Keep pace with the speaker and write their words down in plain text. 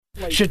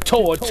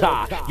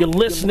Shatorta. You're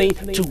listening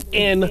to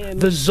In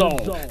the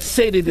Zone.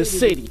 City to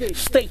city,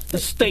 state to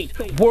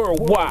state,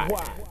 worldwide.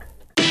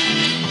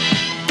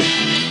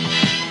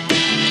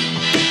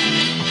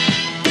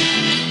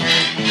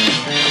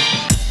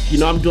 You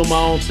know, I'm doing my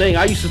own thing.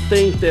 I used to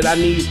think that I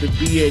needed to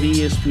be at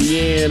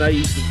ESPN.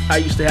 I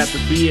used to have to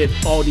be at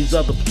all these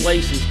other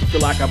places to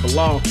feel like I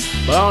belong.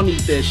 But I don't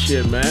need that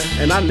shit, man.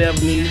 And I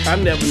never needed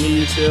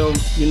them,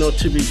 you know,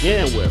 to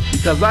begin with.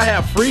 Because I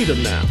have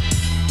freedom now.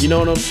 You know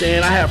what I'm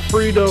saying? I have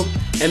freedom,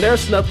 and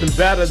there's nothing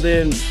better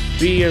than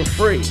being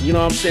free. You know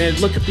what I'm saying?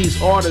 Look at these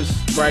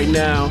artists right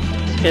now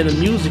in the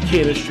music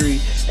industry,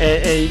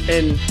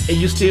 and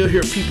you still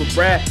hear people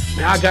brag,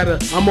 man,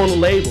 I'm on a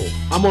label.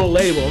 I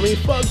mean,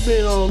 fuck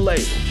being on a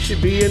label. You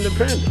should be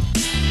independent.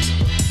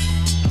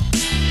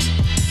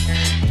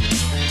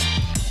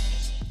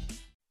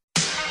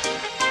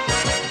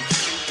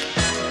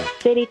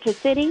 City to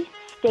city,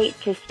 state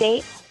to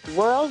state,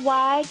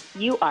 worldwide,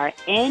 you are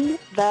in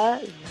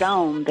the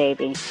zone,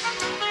 baby.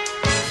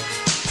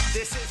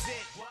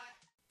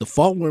 The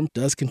following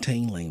does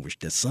contain language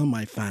that some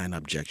might find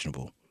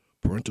objectionable.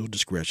 Parental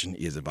discretion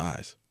is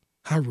advised.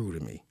 How rude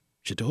of me.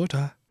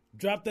 Shatorta.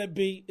 Drop that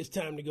beat. It's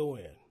time to go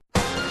in.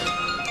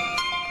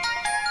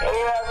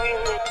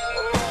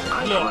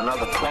 I'm from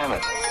another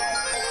planet.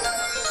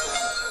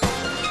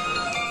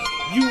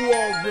 You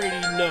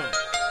already know.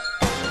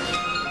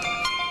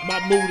 My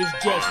mood has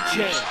just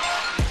changed.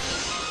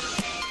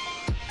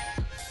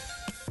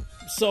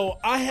 So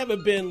I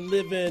haven't been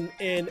living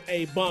in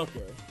a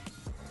bunker,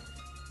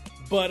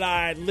 but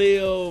I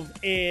live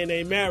in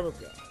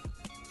America.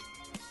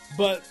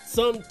 But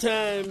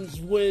sometimes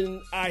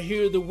when I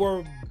hear the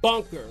word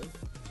bunker,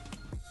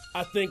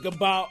 I think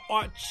about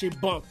Archie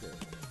Bunker.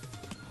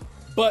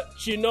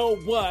 But you know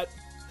what?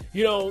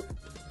 You know,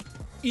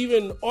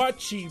 even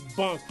Archie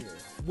Bunker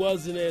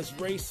wasn't as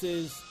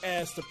racist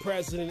as the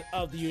President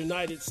of the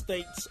United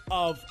States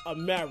of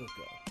America.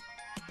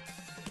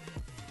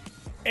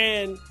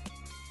 And,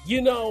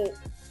 you know,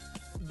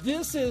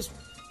 this is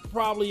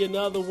probably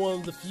another one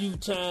of the few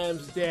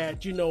times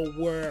that, you know,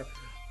 where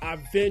I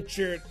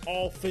ventured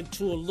off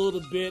into a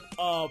little bit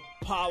of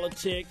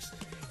politics,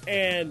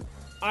 and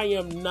I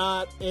am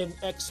not an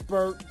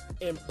expert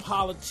in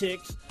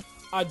politics.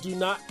 I do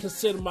not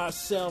consider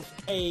myself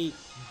a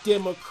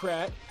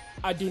Democrat.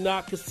 I do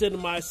not consider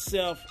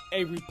myself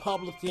a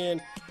Republican.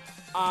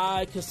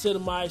 I consider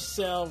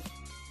myself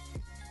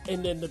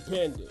an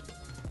independent.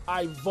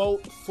 I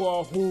vote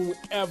for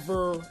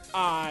whomever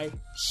I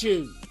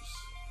choose.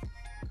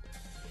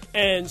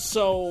 And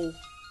so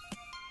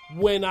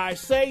when I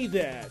say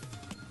that,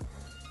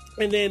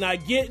 and then I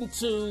get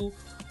into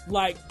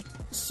like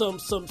some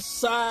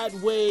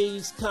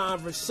sideways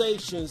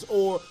conversations,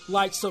 or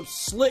like some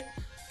slick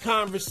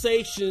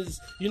conversations,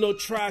 you know,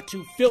 try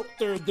to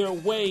filter their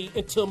way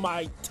into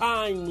my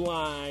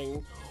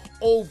timeline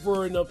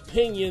over an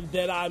opinion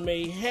that I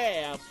may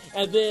have,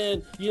 and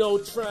then, you know,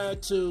 try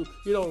to,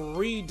 you know,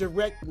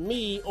 redirect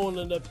me on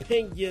an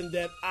opinion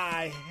that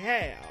I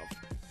have.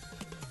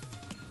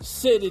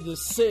 City to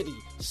city,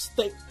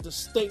 state to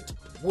state,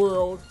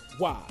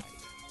 worldwide.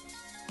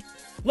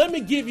 Let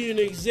me give you an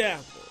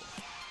example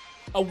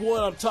of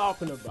what I'm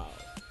talking about.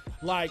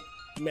 Like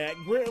Matt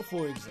Grant,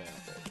 for example.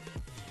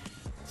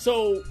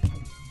 So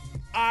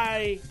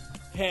I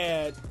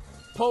had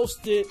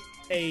posted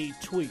a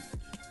tweet,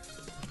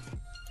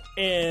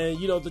 and,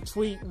 you know, the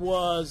tweet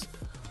was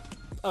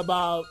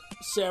about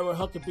Sarah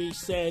Huckabee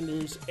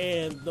Sanders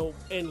and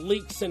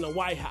leaks in the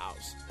White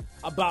House,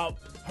 about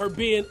her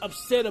being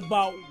upset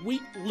about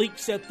weak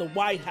leaks at the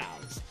White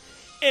House.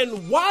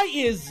 And why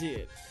is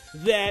it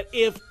that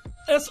if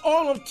that's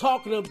all I'm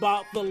talking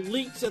about, the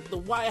leaks at the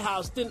White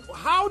House, then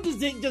how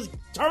does it just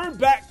turn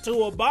back to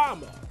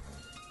Obama?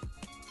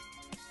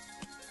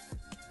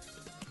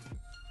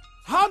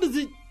 How does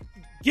it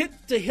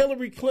get to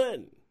Hillary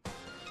Clinton?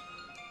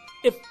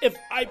 If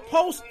I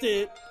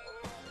posted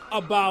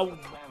about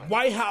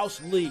White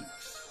House leaks,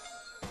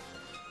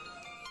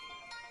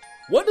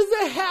 what does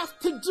that have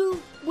to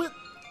do with?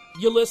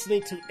 You're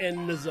listening to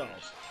In the Zone.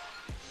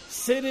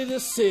 City to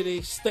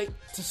city, state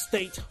to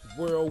state,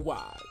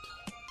 worldwide.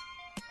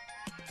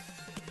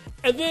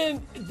 And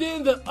then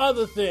the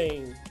other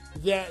thing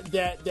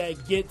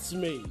that gets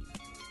me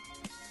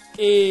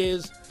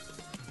is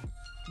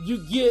you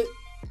get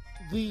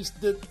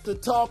the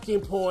talking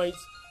points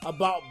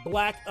about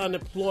black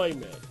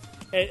unemployment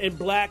and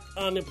black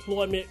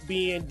unemployment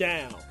being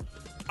down.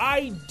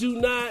 I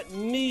do not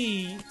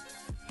need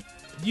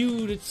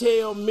you to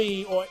tell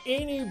me, or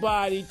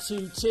anybody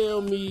to tell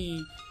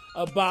me,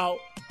 about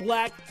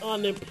black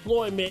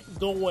unemployment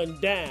going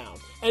down.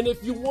 And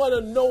if you want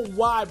to know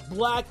why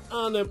black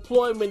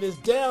unemployment is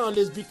down,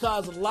 is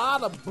because a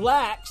lot of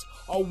blacks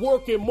are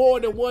working more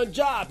than one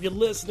job. You're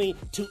listening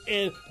to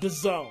In the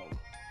Zone.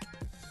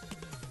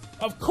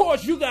 Of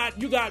course, you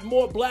got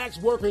more blacks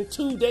working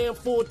 2 damn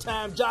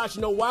full-time jobs.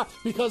 You know why?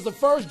 Because the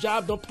first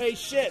job don't pay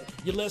shit.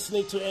 You're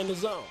listening to In the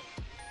Zone.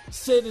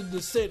 city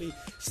to city,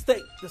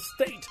 state to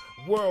state,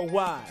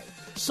 worldwide.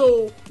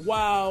 So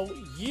while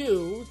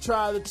you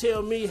try to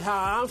tell me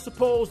how I'm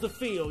supposed to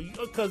feel,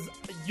 because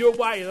you're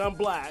white and I'm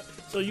black,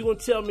 so you're going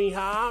to tell me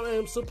how I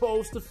am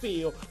supposed to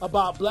feel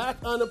about black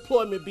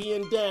unemployment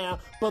being down,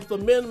 but the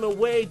minimum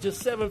wage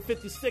is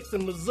 $7.56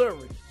 in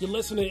Missouri. You're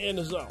listening in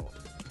the zone.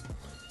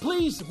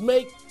 Please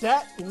make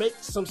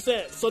some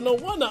sense. So no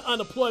wonder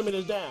unemployment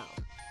is down.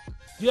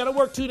 You got to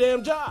work 2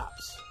 damn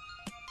jobs.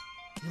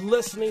 You're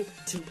listening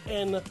to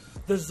In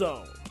the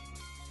Zone.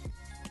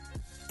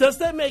 Does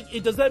that make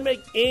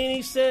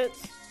any sense?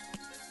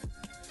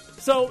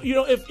 So,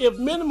 if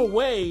minimum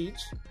wage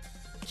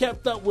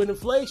kept up with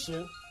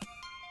inflation,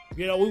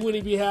 we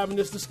wouldn't be having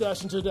this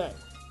discussion today.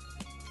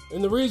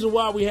 And the reason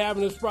why we're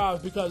having this problem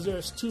is because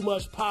there's too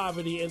much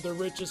poverty in the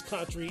richest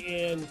country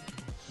in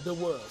the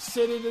world.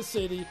 City to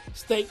city,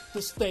 state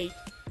to state,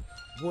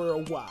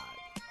 worldwide.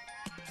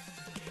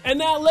 And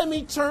now let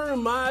me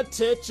turn my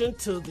attention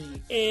to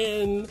the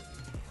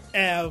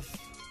NFL.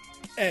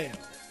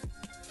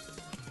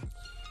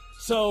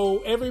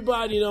 So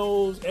everybody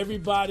knows,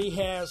 everybody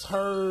has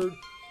heard,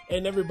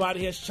 and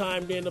everybody has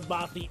chimed in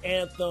about the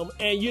anthem.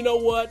 And you know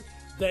what?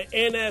 The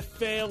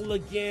NFL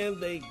again,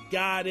 they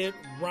got it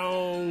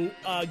wrong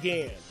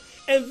again.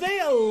 And they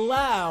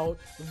allowed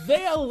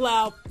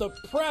the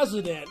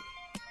president,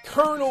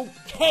 Colonel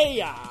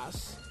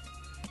Chaos,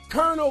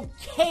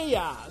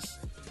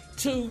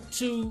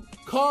 to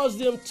cause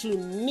them to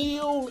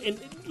kneel, and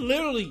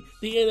literally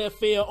the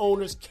NFL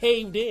owners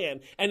caved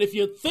in. And if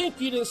you think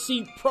you didn't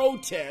see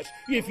protest,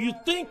 if you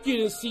think you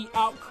didn't see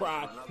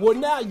outcry, well,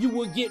 now you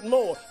will get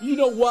more. You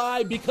know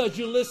why? Because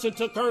you listen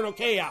to Colonel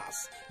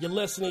Chaos. You're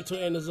listening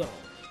to In the Zone.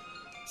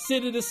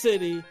 City to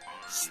city,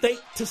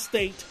 state to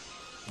state,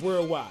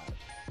 worldwide.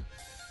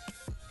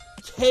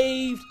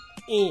 Caved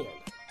in.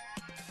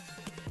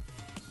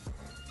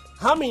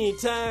 How many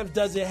times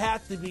does it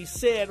have to be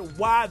said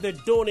why they're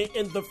doing it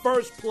in the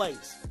first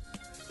place?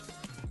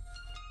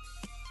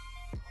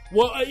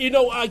 Well,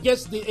 I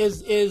guess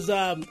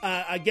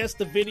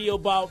the video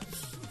about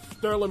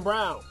Sterling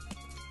Brown.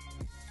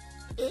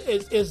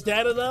 Is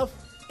that enough?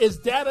 Is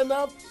that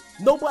enough?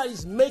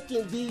 Nobody's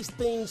making these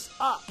things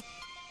up.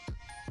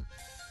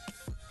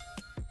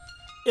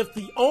 If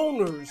the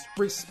owners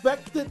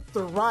respected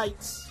the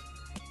rights,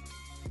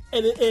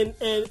 and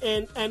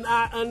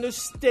I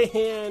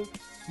understand,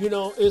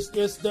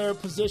 it's their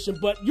position,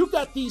 but you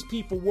got these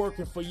people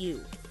working for you.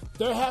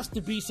 There has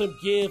to be some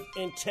give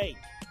and take.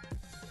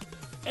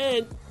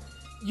 And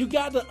you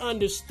got to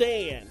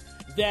understand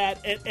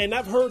that, and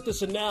I've heard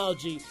this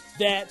analogy,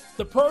 that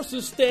the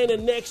person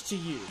standing next to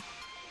you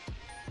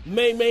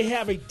may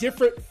have a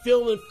different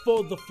feeling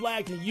for the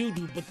flag than you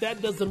do, but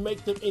that doesn't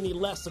make them any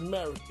less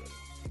American.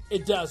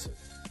 It doesn't.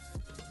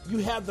 You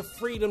have the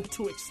freedom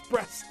to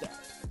express that.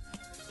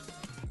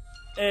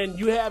 And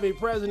you have a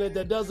president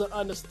that doesn't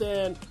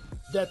understand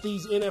that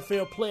these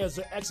NFL players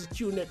are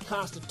executing their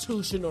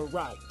constitutional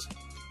right.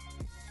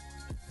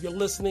 You're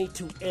listening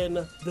to In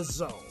the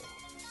Zone.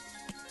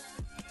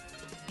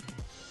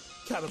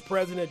 Got a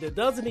president that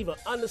doesn't even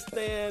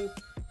understand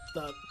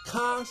the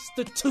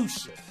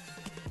Constitution.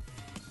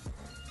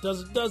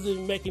 Doesn't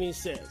even make any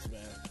sense,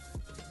 man.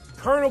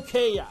 Colonel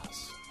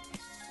Chaos.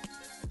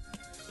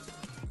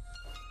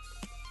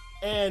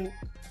 And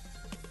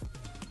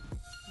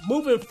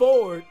moving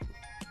forward,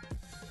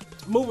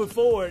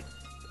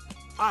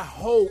 I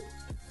hope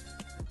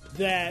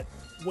that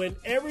when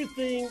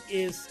everything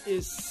is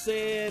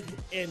said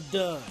and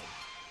done,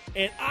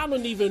 and I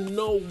don't even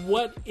know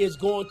what is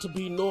going to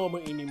be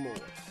normal anymore,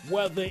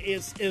 whether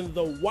it's in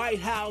the White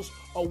House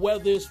or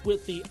whether it's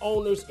with the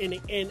owners in the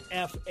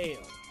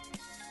NFL.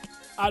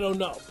 I don't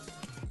know.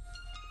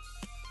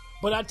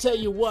 But I tell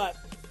you what,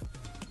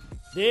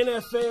 the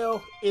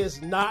NFL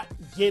is not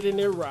getting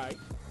it right.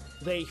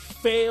 They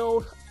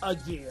failed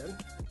again.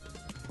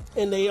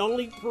 And they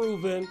only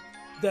proven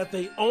that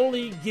they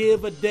only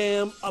give a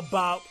damn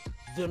about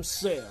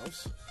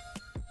themselves.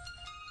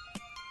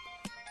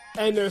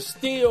 And they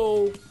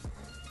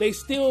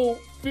still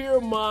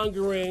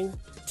fear-mongering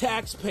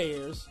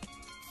taxpayers,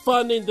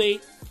 funding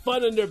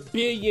their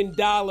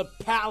billion-dollar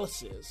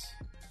palaces,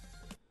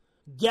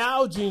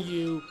 gouging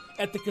you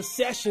at the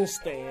concession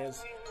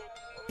stands,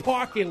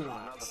 parking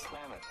lots.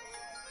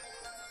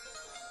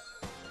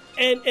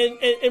 And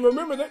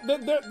remember,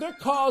 they're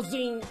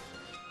causing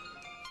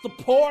the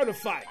poor to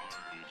fight.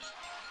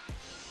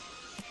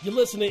 You're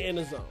listening In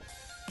the Zone.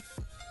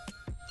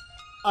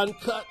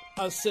 Uncut,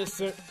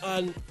 uncensored,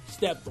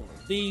 unstepped on.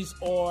 These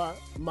are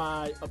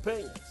my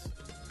opinions.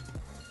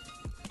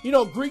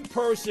 Greek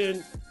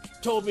person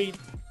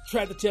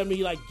tried to tell me,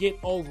 get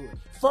over it.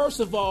 First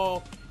of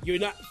all, you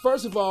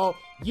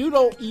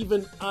don't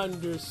even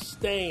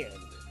understand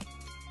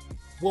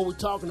what we're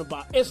talking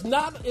about. It's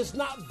not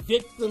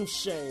victim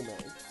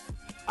shaming.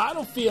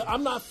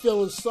 I'm not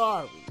feeling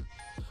sorry.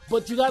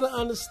 But you got to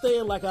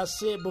understand, like I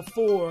said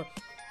before,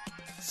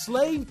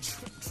 slave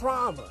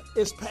trauma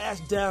is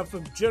passed down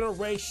from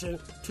generation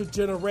to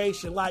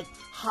generation, like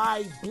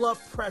high blood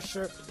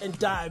pressure and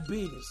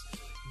diabetes.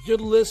 You're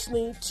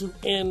listening to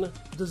In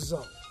the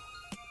Zone.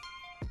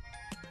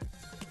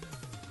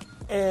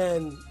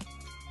 And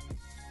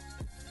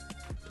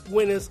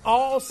when it's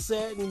all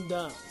said and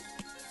done,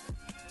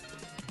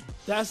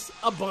 that's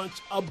a bunch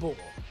of bull.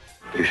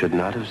 You should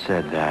not have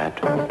said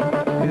that.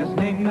 His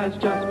name has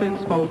just been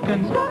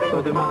spoken,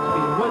 so there must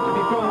be words to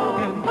be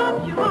broken.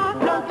 But you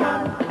have no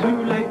time.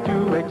 Too late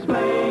to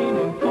explain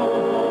in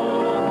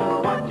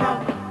full. Watch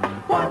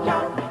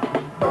out,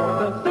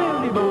 the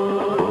silly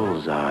bull.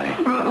 Bullseye.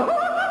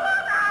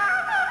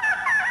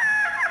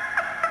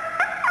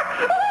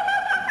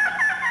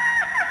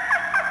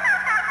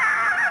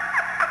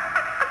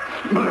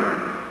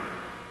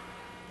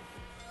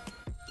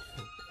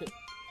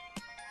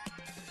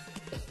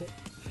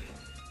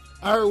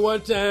 I heard one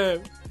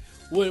time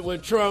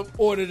when Trump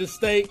ordered a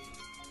steak,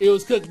 it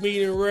was cooked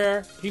medium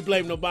rare. He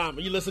blamed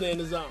Obama. You listen to In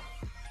the Zone.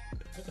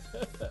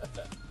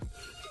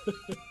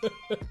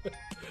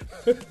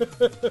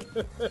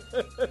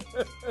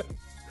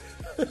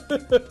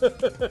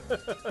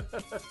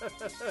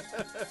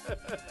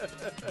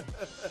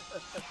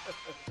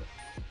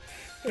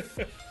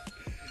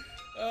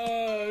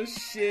 Oh,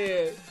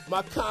 shit.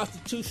 My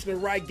constitutional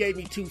right gave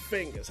me 2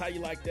 fingers. How you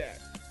like that?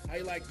 How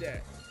you like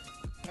that?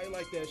 How you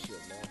like that shit,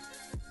 man?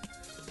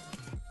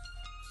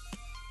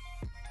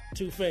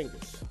 2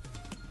 fingers.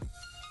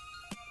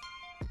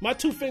 My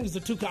 2 fingers are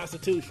 2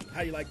 constitution.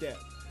 How you like that?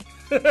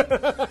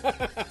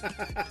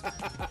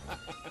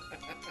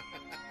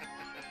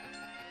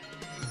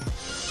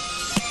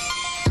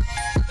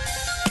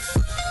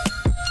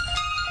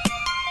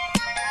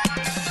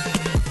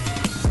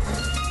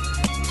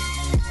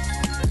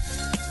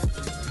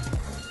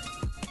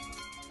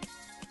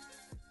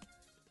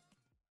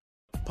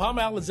 Palm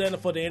Alexander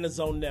for the In the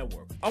Zone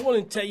Network. I want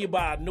to tell you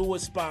about our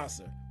newest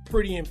sponsor,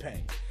 Pretty in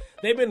Paint.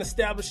 They've been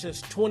established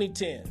since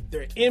 2010.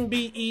 They're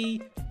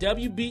MBE,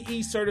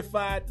 WBE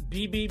certified,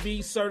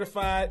 BBB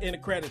certified, and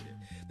accredited.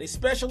 They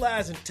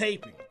specialize in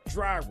taping,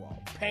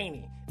 drywall,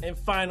 painting, and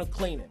final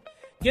cleaning.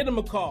 Give them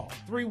a call,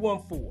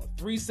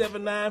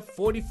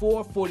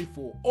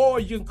 314-379-4444, or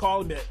you can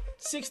call them at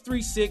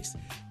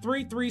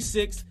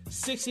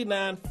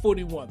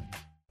 636-336-6941.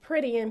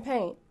 Pretty in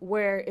Paint,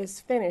 where it's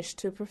finished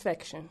to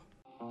perfection.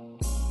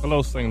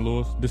 Hello, St.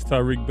 Louis. This is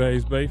Tyreek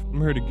Bays-Bay.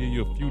 I'm here to give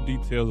you a few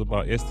details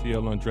about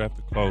STL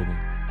Undrafted Clothing.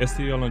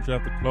 STL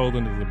Undrafted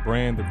Clothing is a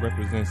brand that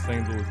represents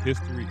St. Louis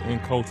history and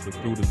culture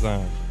through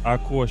design. Our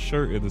core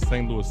shirt is a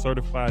St. Louis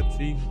certified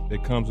tee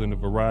that comes in a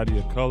variety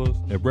of colors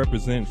that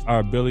represents our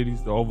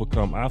abilities to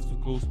overcome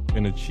obstacles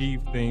and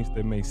achieve things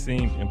that may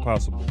seem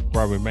impossible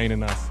while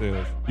remaining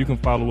ourselves. You can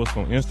follow us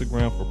on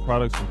Instagram for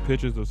products and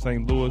pictures of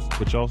St. Louis,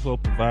 which also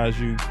provides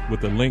you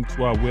with a link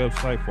to our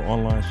website for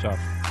online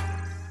shopping.